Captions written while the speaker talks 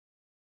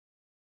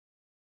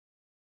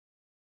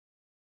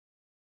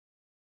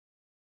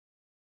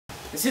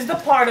This is the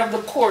part of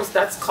the course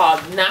that's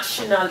called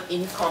National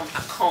Income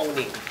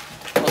Accounting.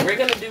 What we're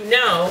going to do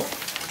now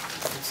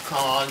is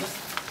called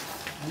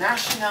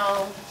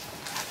National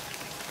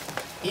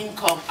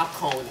Income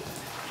Accounting.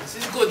 This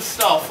is good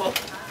stuff.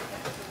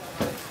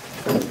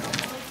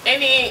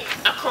 Any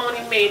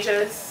accounting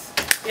majors?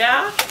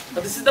 Yeah?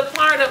 But this is the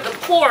part of the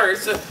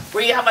course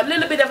where you have a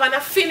little bit of an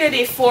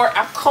affinity for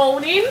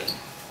accounting.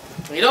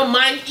 You don't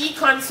mind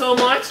econ so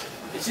much.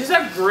 This is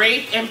a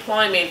great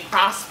employment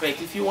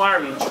prospect if you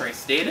are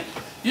interested.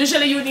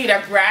 Usually you need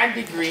a grad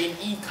degree in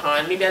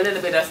econ, maybe a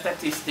little bit of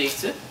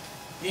statistics.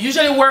 You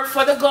usually work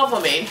for the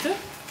government,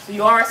 so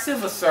you are a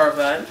civil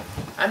servant,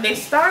 and they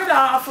start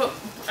off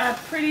at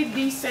pretty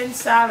decent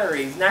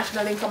salaries.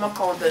 National income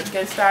accountants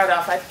can start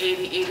off at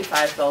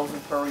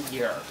 $80,000–85,000 per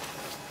year.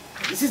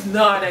 This is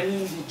not an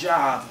easy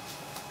job.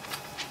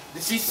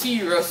 This is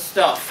serious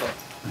stuff.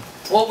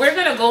 What we're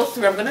going to go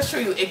through, I'm going to show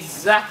you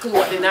exactly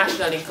what the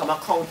national income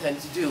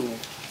accountants do.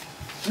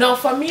 Now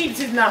for me,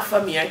 this is not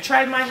for me. I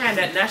tried my hand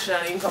at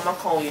national income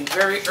accounting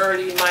very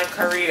early in my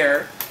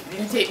career. It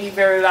didn't take me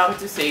very long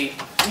to say,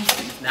 this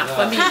is not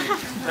for me,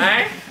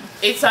 right?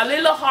 It's a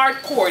little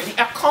hardcore.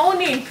 The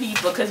accounting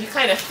people, because you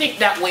kind of think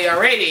that way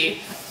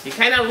already, you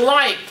kind of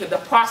like the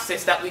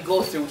process that we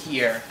go through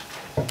here.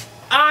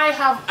 I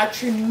have a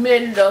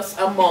tremendous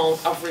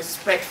amount of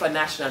respect for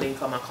national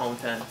income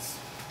accountants.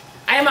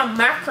 I am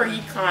a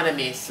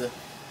macroeconomist,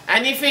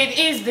 and if it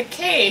is the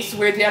case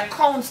where the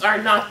accounts are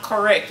not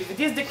correct, if it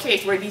is the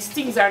case where these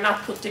things are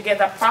not put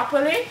together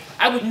properly,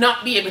 I would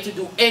not be able to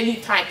do any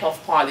type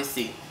of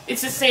policy.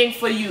 It's the same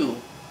for you.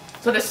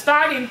 So the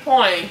starting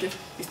point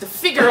is to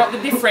figure out the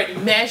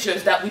different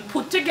measures that we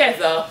put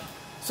together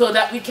so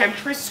that we can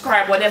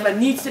prescribe whatever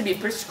needs to be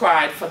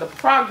prescribed for the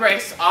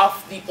progress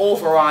of the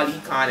overall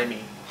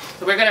economy.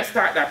 So we're going to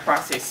start that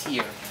process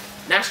here.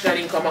 National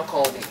income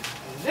accounting.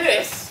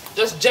 This,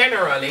 just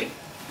generally,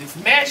 this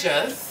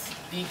measures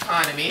the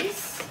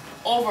economy's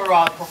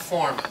overall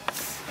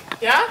performance.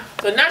 Yeah?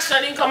 So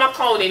national income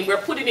accounting, we're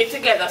putting it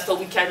together so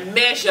we can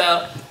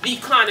measure the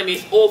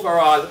economy's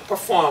overall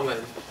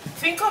performance.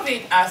 Think of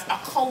it as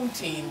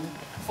accounting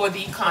for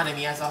the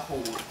economy as a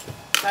whole.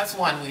 That's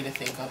one way to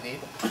think of it.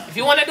 If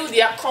you want to do the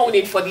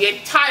accounting for the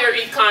entire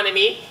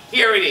economy,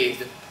 here it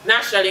is,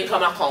 national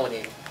income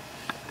accounting.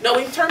 Now,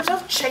 in terms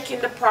of checking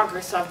the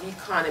progress of the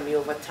economy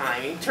over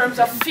time, in terms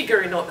of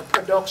figuring out the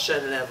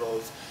production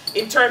levels,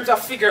 in terms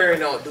of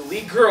figuring out, do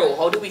we grow,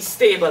 how do we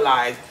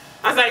stabilize?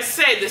 As I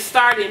said, the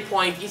starting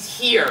point is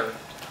here.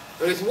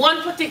 There is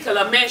one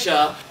particular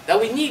measure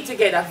that we need to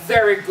get a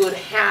very good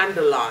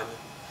handle on.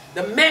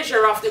 The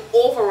measure of the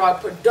overall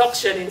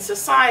production in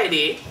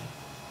society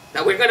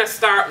that we're going to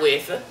start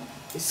with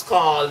is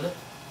called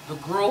the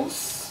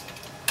gross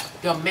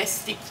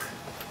domestic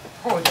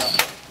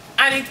product.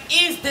 And it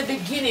is the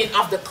beginning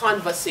of the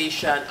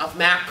conversation of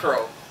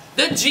macro,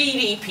 the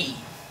GDP.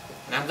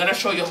 And I'm going to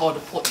show you how to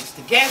put this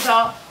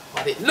together,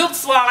 what it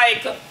looks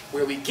like,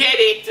 where we get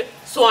it,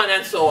 so on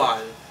and so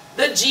on.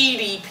 The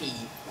GDP,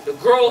 the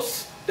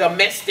gross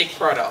domestic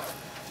product.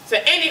 So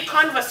any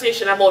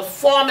conversation about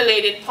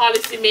formulated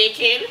policy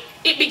making,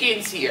 it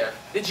begins here,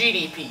 the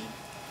GDP.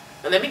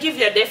 Now let me give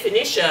you a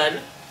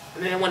definition,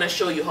 and then I want to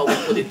show you how we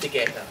put it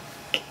together.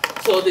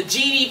 So the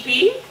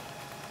GDP,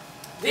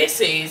 this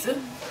is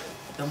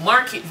the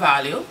market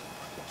value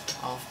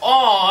of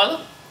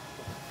all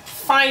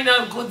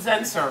final goods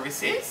and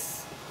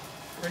services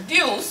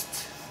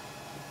produced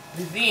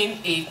within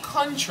a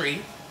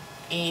country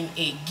in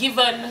a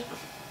given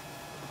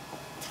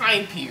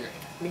time period.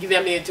 Let me give you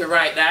a minute to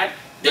write that.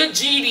 The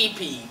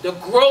GDP, the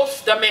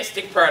gross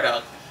domestic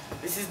product.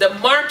 This is the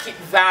market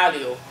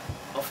value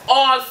of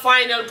all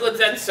final goods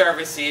and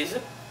services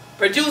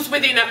produced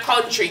within a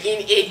country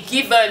in a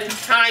given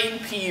time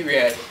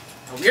period.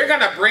 And we're going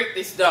to break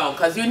this down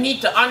because you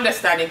need to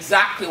understand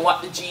exactly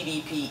what the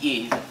GDP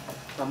is.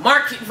 The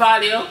market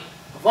value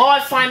of all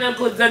final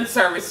goods and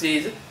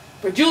services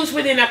produced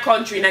within a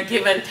country in a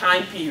given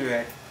time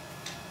period.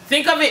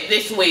 Think of it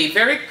this way,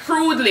 very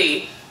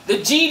crudely. The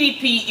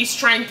GDP is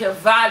trying to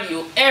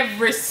value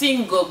every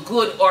single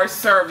good or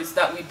service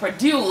that we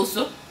produce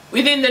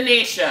within the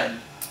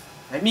nation.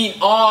 I mean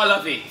all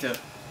of it.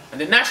 And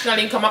the national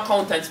income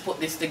accountants put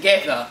this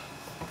together.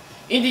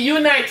 In the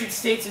United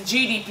States, the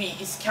GDP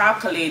is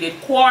calculated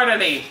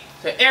quarterly.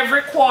 So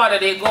every quarter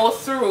they go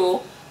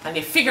through and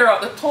they figure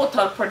out the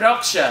total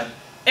production.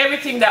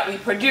 Everything that we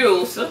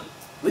produce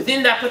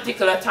within that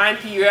particular time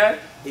period,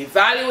 they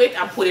value it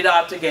and put it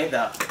all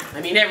together. I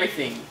mean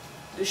everything.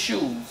 The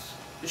shoes,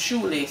 the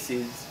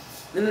shoelaces,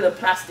 the little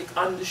plastic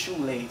on the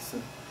shoelace.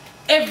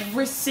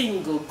 Every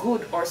single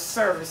good or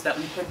service that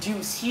we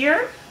produce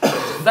here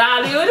is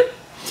valued,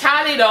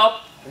 tallied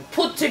up, and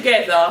put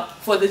together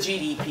for the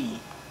GDP.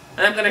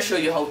 And I'm going to show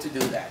you how to do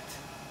that.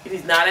 It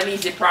is not an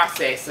easy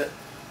process,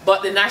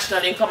 but the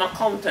national income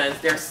accountants,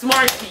 they're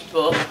smart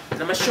people, and I'm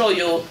going to show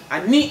you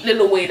a neat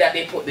little way that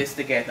they put this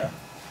together.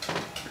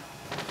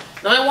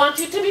 Now I want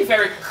you to be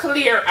very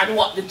clear on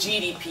what the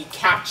GDP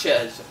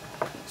captures.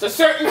 So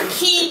certain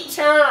key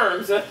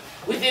terms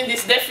within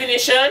this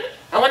definition.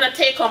 I want to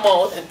take them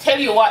out and tell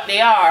you what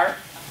they are,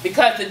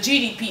 because the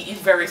GDP is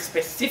very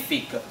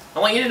specific. I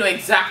want you to know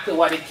exactly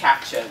what it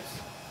captures.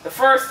 The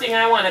first thing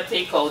I want to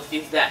take out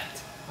is that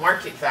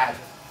market value.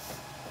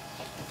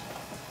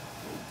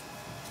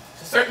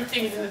 So certain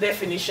things in the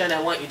definition,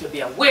 I want you to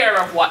be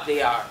aware of what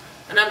they are.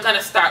 And I'm going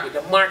to start with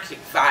the market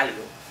value.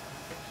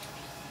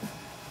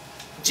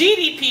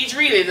 GDP is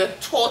really the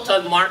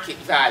total market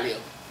value.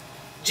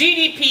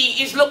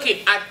 GDP is looking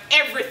at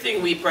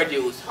everything we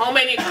produce. How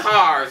many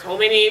cars, how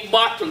many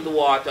bottled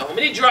water, how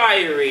many dry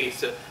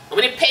erase, how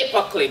many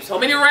paper clips, how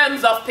many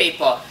rolls of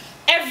paper.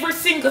 Every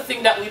single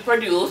thing that we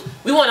produce,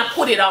 we want to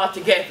put it all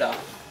together.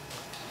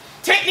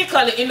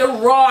 Technically, in the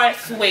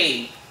rawest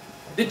way,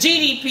 the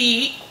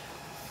GDP,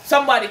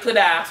 somebody could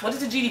ask, what is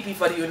the GDP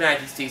for the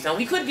United States? And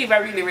we could give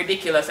a really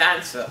ridiculous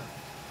answer.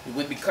 It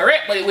would be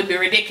correct, but it would be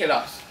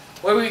ridiculous.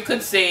 Where we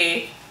could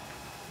say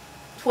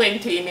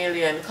 20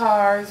 million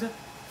cars,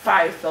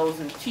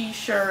 5,000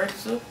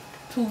 t-shirts,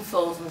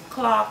 2,000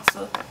 clocks,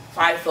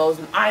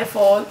 5,000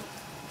 iPhones.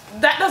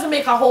 That doesn't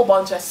make a whole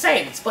bunch of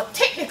sense, but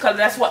technically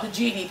that's what the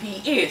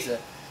GDP is.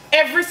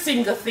 Every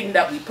single thing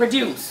that we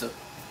produce.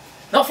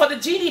 Now for the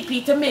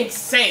GDP to make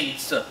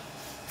sense,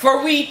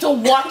 for we to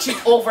watch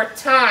it over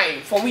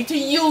time, for we to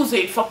use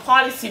it for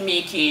policy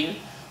making,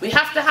 we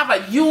have to have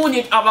a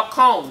unit of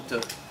account.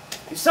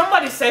 If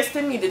somebody says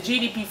to me the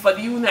GDP for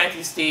the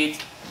United States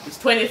is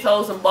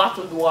 20,000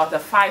 bottled water,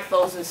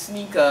 5,000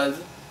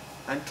 sneakers,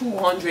 and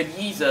 200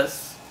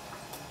 Yeezys,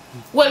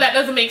 well, that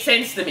doesn't make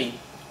sense to me.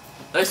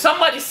 If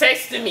somebody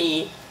says to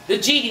me the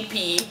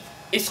GDP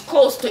is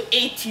close to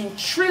 $18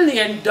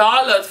 trillion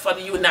for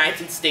the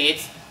United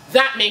States,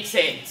 that makes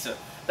sense.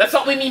 That's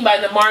what we mean by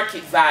the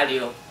market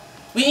value.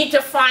 We need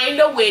to find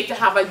a way to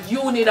have a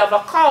unit of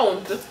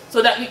account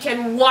so that we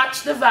can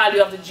watch the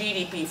value of the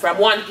GDP from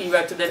one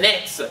period to the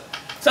next.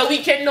 So we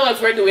can know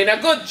if we're doing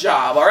a good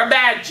job or a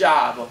bad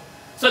job.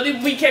 So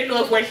that we can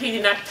know if we're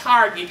hitting a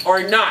target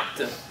or not.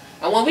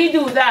 And when we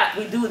do that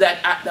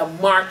at the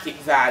market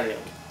value.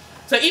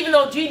 So even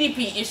though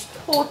GDP is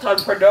total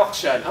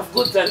production of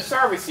goods and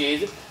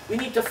services, we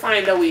need to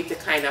find a way to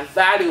kind of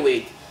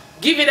evaluate.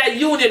 Give it a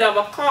unit of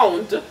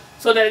account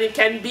so that it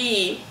can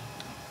be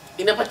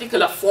in a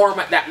particular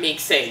format that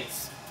makes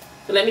sense.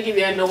 So let me give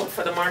you a note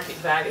for the market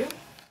value.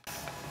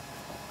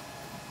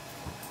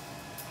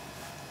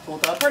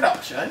 Total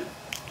production.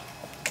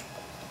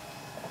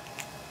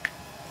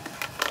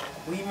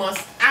 We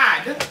must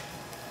add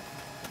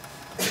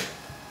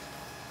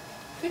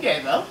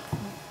together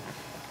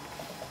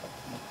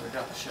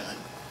production,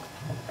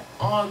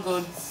 all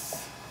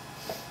goods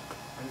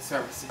and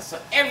services. So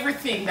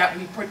everything that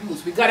we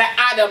produce, we gotta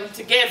add them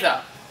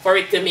together for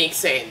it to make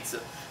sense.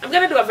 I'm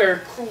gonna do a very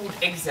crude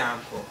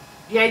example.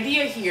 The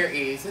idea here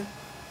is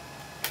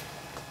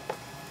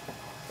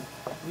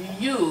we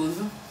use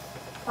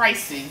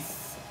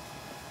prices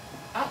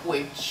at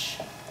which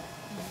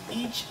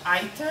each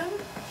item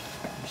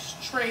is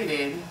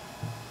traded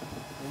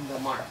in the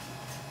market.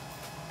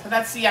 So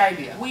that's the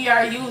idea. We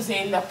are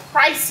using the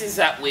prices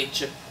at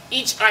which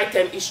each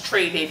item is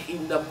traded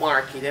in the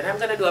market. And I'm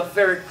going to do a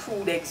very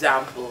crude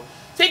example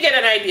to get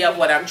an idea of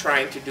what I'm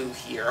trying to do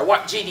here, or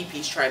what GDP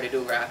is trying to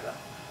do rather.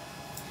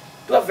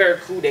 Do a very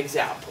crude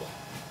example.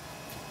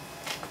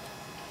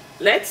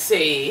 Let's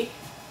say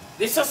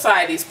this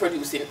society is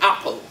producing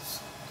apples.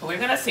 So we're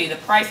going to say the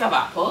price of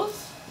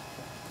apples.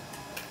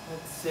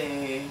 Let's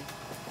say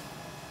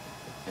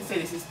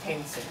this is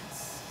 10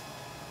 cents.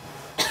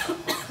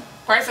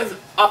 Prices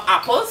of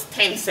apples,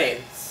 10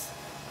 cents.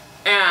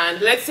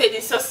 And let's say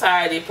this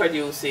society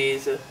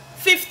produces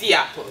 50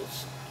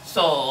 apples.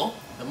 So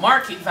the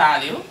market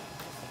value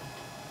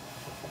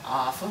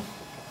of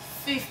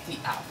 50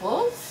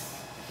 apples,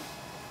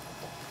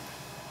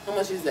 how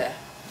much is that?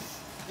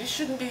 This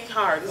shouldn't be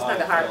hard. This is not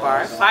the hard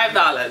part.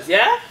 $5,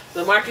 yeah?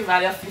 The market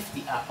value of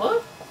 50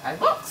 apples,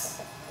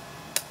 $5.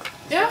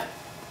 Yeah?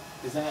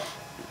 Is that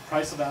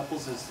price of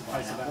apples is the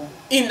price of apple?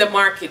 In the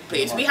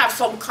marketplace. We have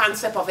some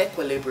concept of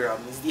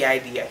equilibrium is the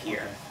idea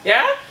here.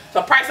 Yeah?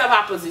 So price of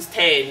apples is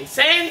 10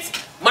 cents.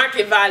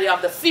 Market value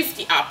of the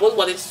 50 apples,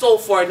 what it's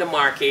sold for in the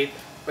market,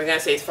 we're going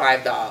to say it's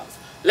 $5.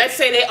 Let's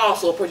say they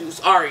also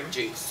produce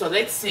oranges. So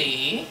let's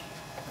see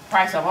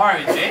price of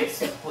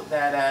oranges. Put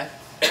that at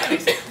 20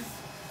 cents.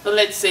 So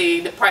let's say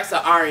the price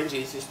of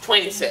oranges is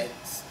 20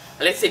 cents.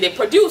 And let's say they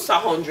produce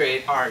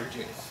 100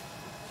 oranges.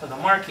 So the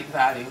market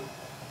value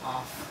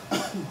of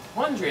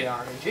 100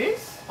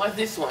 oranges. What's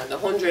this one? The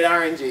 100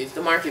 oranges,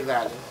 the market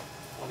value?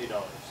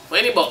 $20.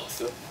 20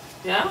 bucks.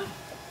 Yeah?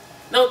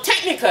 Now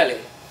technically,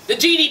 the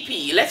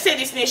GDP, let's say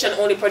this nation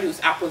only produces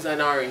apples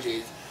and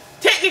oranges.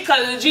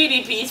 Technically, the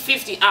GDP is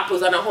 50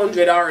 apples and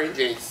 100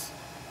 oranges.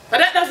 But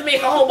that doesn't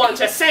make a whole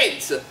bunch of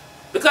sense.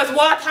 Because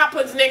what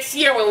happens next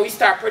year when we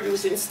start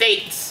producing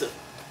steaks?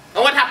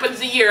 And what happens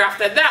the year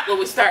after that when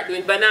we start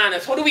doing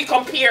bananas? How do we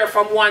compare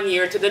from one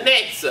year to the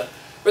next?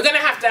 We're going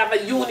to have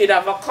a unit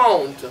of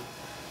account.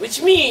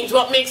 Which means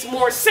what makes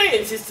more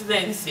sense is to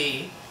then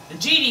say the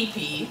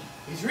GDP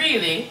is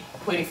really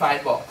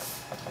 25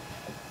 bucks.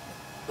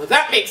 Does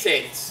that make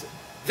sense?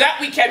 That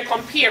we can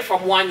compare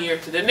from one year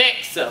to the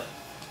next. So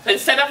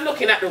instead of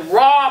looking at the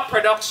raw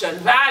production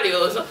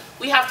values,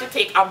 we have to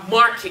take a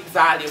market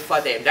value for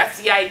them. That's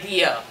the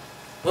idea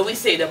when we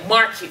say the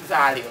market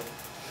value.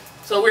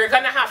 So we're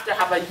going to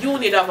have a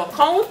unit of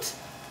account,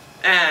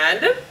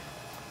 and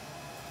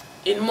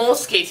in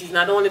most cases,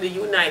 not only the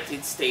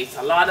United States,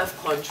 a lot of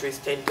countries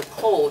tend to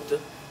code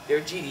their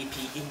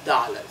GDP in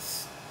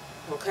dollars.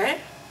 Okay?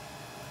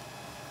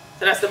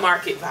 So that's the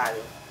market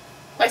value.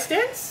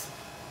 Questions?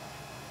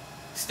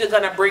 Still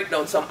going to break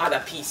down some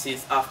other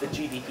pieces of the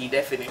GDP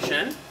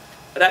definition,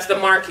 but that's the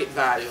market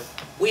value.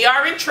 We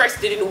are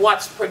interested in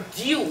what's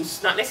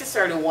produced, not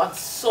necessarily what's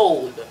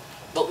sold,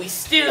 but we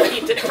still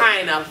need to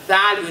kind of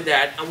value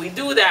that, and we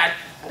do that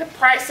at the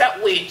price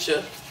at which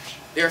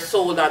they're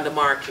sold on the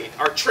market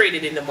or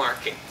traded in the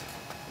market.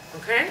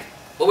 Okay?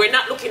 But we're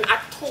not looking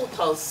at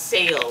total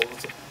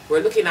sales.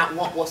 We're looking at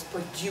what was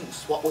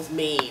produced, what was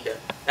made.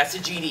 That's the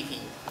GDP.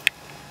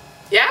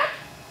 Yeah?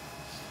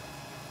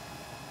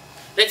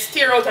 Let's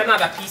tear out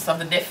another piece of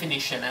the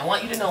definition. I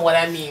want you to know what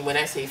I mean when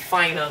I say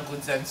final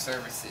goods and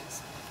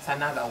services. It's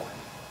another one.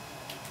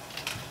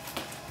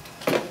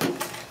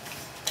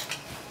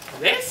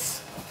 This,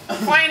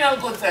 final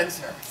goods and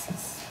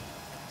services.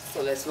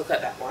 So let's look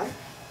at that one.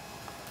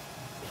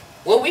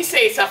 When we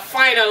say it's a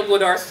final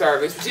good or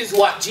service, which is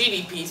what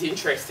GDP is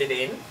interested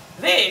in,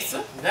 this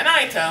is an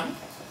item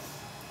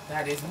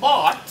that is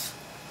bought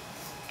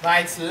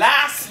by its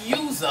last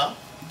user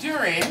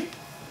during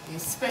a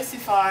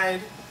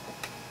specified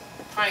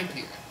time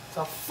period.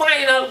 So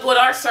final good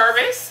or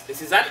service,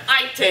 this is an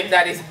item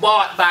that is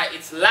bought by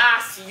its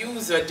last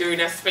user during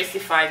a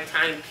specified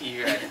time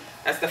period.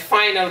 That's the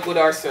final good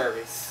or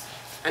service.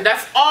 And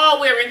that's all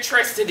we're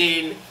interested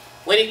in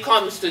when it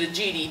comes to the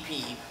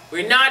GDP.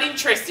 We're not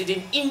interested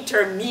in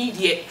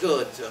intermediate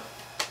goods.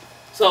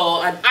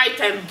 So an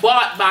item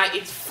bought by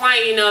its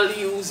final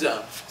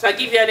user. So I'll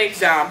give you an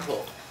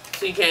example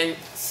so you can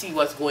see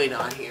what's going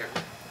on here.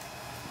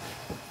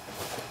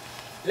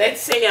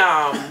 Let's say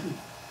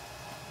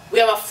we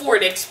have a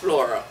Ford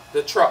Explorer,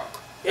 the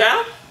truck.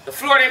 Yeah? The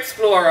Ford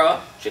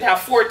Explorer should have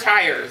 4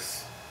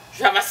 tires.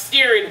 Should have a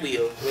steering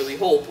wheel, well, we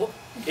hope.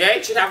 Yeah?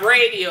 It should have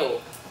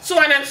radio. So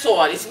on and so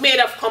on. It's made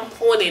of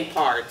component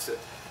parts.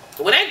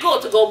 So when I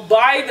go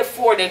buy the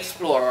Ford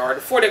Explorer, or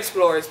the Ford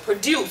Explorer is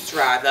produced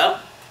rather,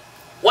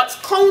 what's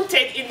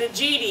counted in the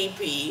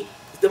GDP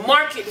is the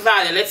market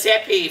value. Let's say I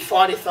pay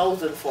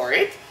 $40,000 for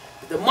it.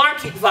 The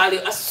market value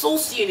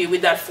associated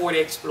with that Ford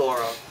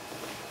Explorer.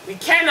 We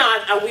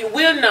cannot and we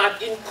will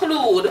not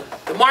include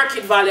the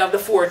market value of the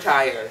 4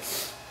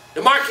 tires,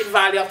 the market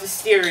value of the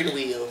steering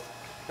wheel,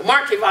 the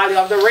market value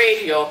of the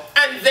radio,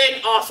 and then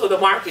also the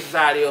market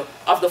value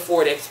of the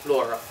Ford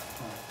Explorer.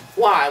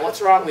 Why?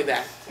 What's wrong with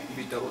that?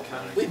 We'd be double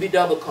counting. We'd be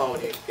double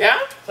counting. Yeah?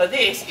 So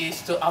this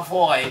is to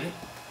avoid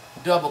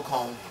double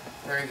counting.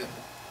 Very good.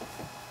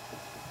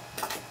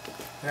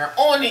 We're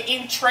only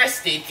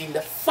interested in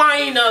the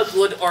final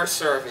good or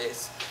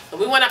service. So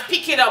we want to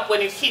pick it up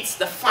when it hits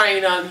the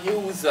final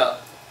user.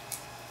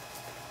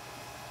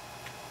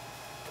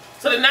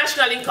 So the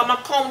national income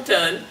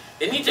accountant,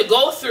 they need to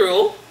go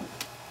through,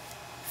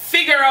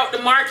 figure out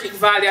the market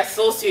value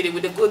associated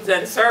with the goods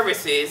and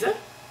services,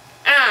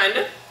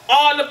 and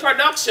all the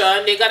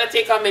production, they got to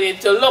take a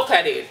minute to look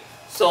at it.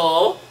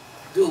 So,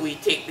 do we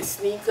take the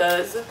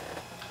sneakers?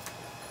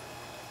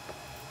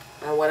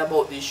 And what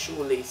about these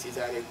shoelaces?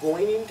 Are they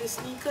going into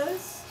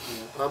sneakers?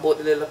 What about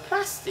the little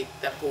plastic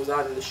that goes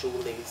on the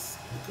shoelace?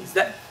 Is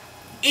that,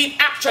 it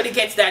actually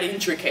gets that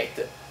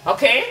intricate.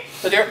 Okay?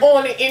 So they're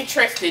only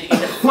interested in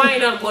the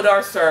final good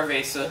or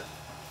service,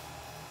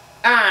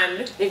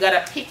 and they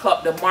got to pick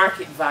up the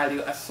market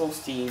value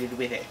associated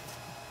with it.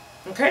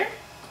 Okay?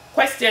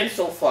 Questions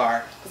so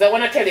far? Because I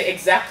want to tell you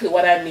exactly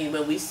what I mean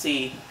when we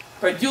say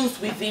produced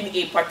within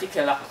a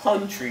particular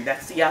country.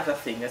 That's the other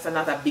thing. That's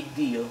another big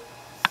deal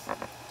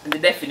in the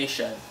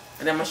definition.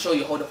 And I'm going to show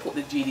you how to put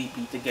the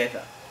GDP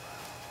together.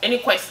 Any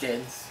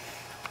questions?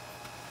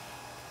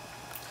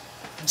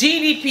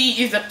 GDP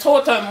is the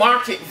total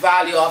market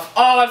value of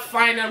all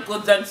final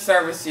goods and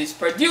services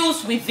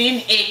produced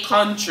within a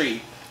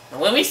country.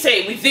 And when we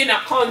say within a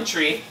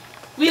country,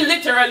 we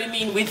literally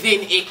mean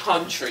within a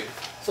country.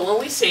 So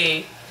when we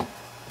say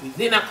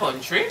within a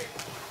country,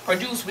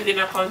 produced within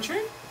a country,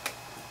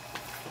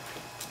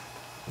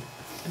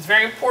 it's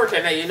very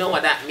important that you know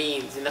what that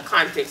means in the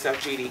context of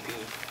GDP.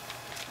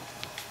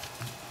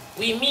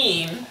 We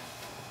mean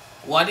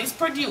what is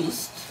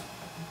produced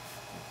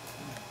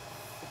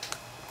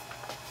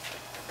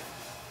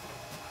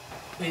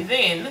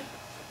within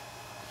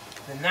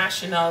the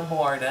national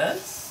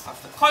borders of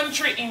the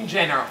country in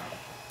general,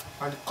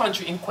 or the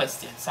country in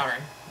question, sorry.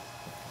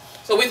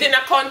 So within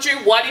a country,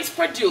 what is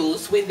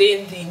produced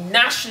within the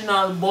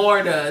national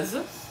borders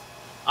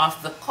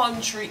of the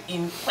country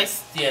in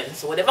question.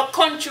 So whatever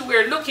country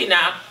we're looking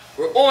at,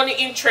 we're only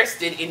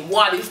interested in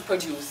what is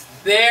produced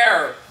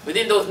there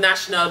within those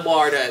national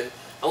borders.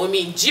 And we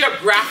mean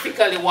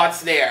geographically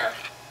what's there.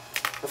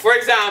 For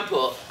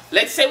example,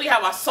 let's say we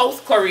have a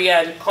South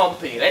Korean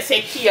company. Let's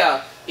say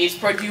Kaycea is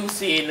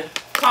producing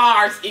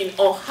cars in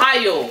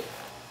Ohio.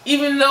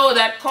 Even though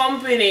that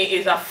company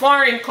is a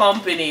foreign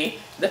company,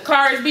 the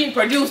car is being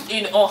produced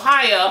in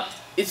Ohio,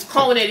 it's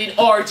counted in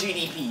our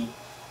GDP.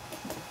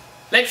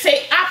 Like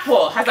say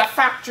Apple has a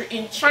factory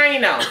in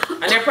China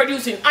and they're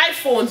producing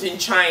iPhones in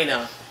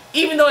China.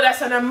 Even though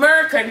that's an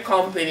American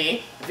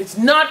company, if it's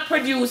not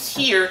produced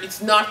here,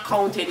 it's not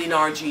counted in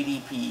our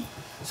GDP.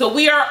 So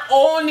we are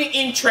only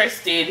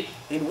interested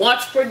in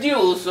what's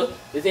produced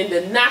within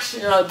the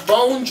national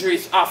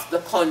boundaries of the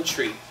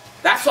country.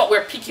 That's what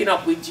we're picking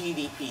up with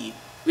GDP.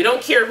 We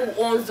don't care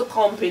who owns the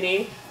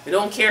company. We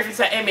don't care if it's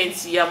a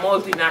MNC, a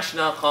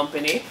multinational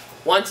company.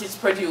 Once it's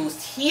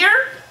produced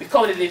here, we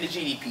count it in the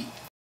GDP.